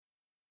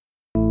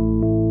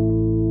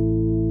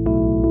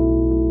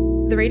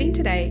The reading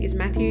today is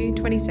Matthew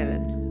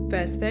 27,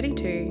 verse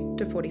 32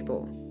 to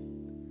 44.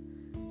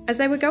 As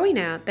they were going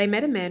out, they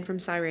met a man from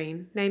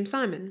Cyrene named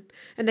Simon,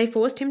 and they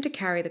forced him to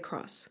carry the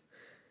cross.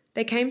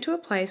 They came to a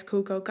place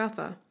called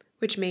Golgotha,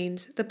 which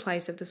means the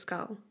place of the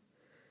skull.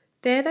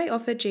 There they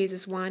offered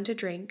Jesus wine to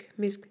drink,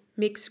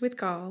 mixed with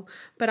gall,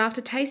 but after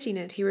tasting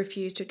it, he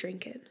refused to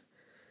drink it.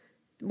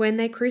 When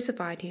they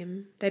crucified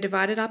him, they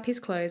divided up his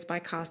clothes by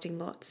casting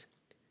lots.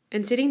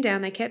 And sitting down,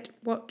 they kept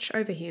watch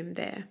over him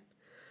there.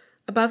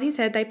 Above his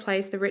head they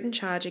placed the written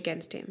charge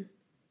against him.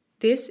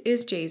 This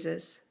is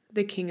Jesus,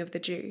 the King of the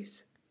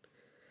Jews.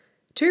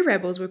 2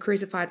 rebels were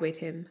crucified with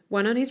him,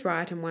 one on his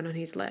right and one on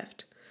his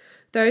left.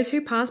 Those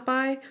who passed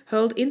by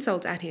hurled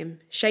insults at him,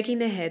 shaking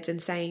their heads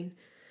and saying,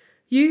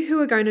 "You who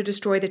are going to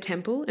destroy the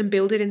temple and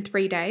build it in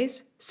 3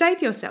 days,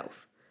 save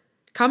yourself.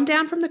 Come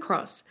down from the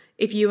cross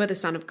if you are the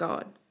Son of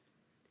God."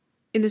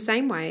 In the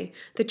same way,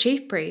 the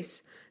chief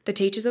priests, the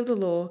teachers of the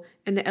law,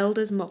 and the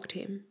elders mocked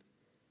him.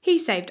 "He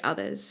saved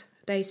others,"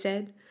 they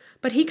said,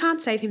 "but he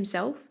can't save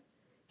himself.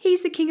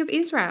 He's the King of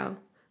Israel.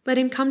 Let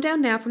him come down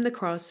now from the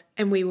cross,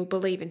 and we will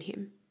believe in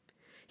him.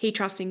 He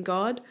trusts in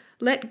God.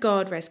 Let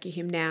God rescue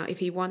him now if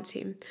he wants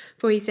him,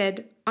 for he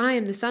said, 'I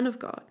am the Son of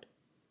God.'"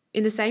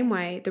 In the same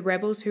way, the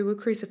rebels who were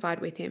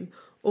crucified with him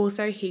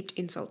also heaped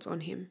insults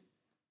on him.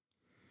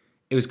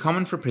 It was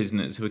common for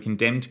prisoners who were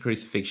condemned to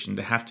crucifixion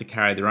to have to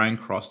carry their own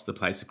cross to the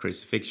place of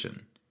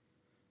crucifixion.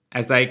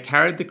 As they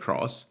carried the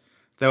cross,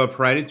 they were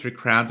paraded through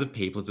crowds of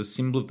people as a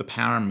symbol of the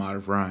power and might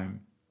of Rome.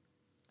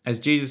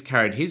 As Jesus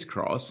carried his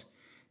cross,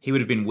 he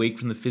would have been weak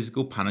from the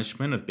physical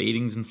punishment of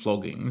beatings and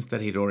floggings that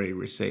he had already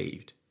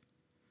received.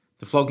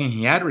 The flogging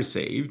he had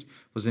received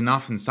was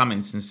enough in some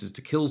instances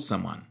to kill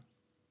someone.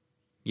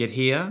 Yet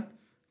here,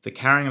 the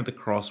carrying of the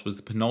cross was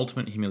the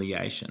penultimate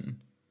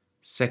humiliation,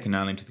 second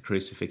only to the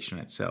crucifixion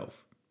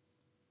itself.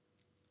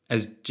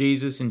 As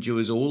Jesus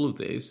endures all of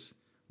this,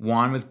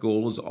 wine with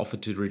gall is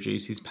offered to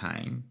reduce his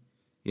pain,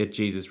 yet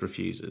Jesus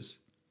refuses.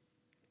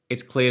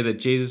 It's clear that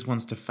Jesus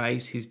wants to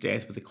face his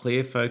death with a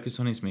clear focus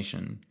on his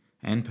mission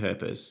and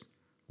purpose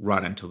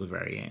right until the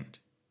very end.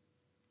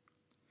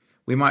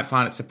 We might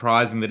find it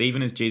surprising that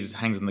even as Jesus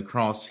hangs on the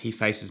cross, he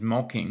faces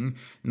mocking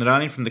not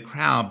only from the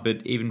crowd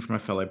but even from a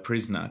fellow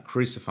prisoner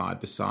crucified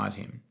beside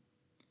him.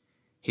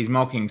 His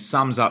mocking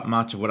sums up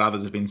much of what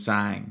others have been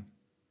saying.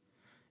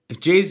 If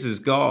Jesus is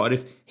God,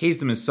 if he's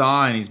the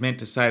Messiah and he's meant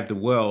to save the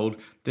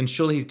world, then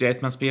surely his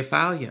death must be a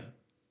failure.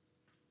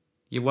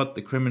 Yet what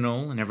the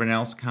criminal and everyone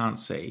else can't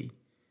see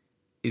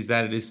is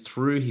that it is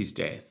through his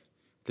death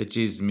that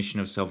Jesus'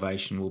 mission of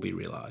salvation will be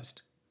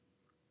realised.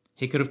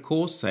 He could of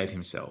course save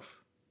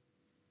himself,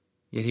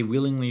 yet he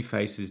willingly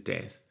faces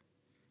death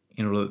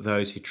in order that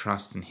those who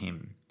trust in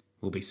him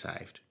will be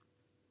saved.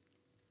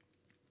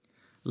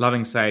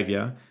 Loving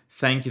Saviour,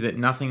 thank you that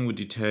nothing would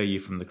deter you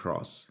from the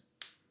cross.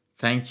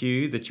 Thank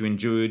you that you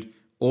endured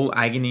all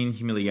agony and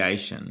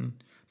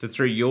humiliation, that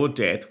through your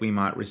death we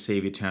might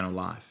receive eternal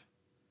life.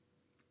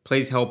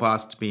 Please help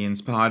us to be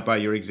inspired by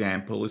your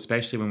example,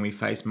 especially when we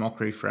face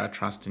mockery for our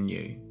trust in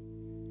you.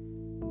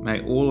 May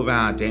all of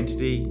our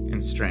identity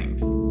and strength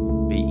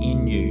be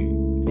in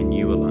you and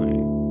you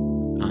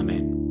alone.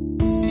 Amen.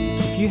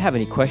 If you have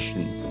any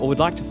questions or would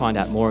like to find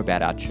out more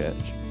about our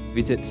church,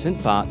 visit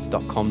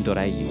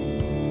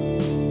stbarts.com.au.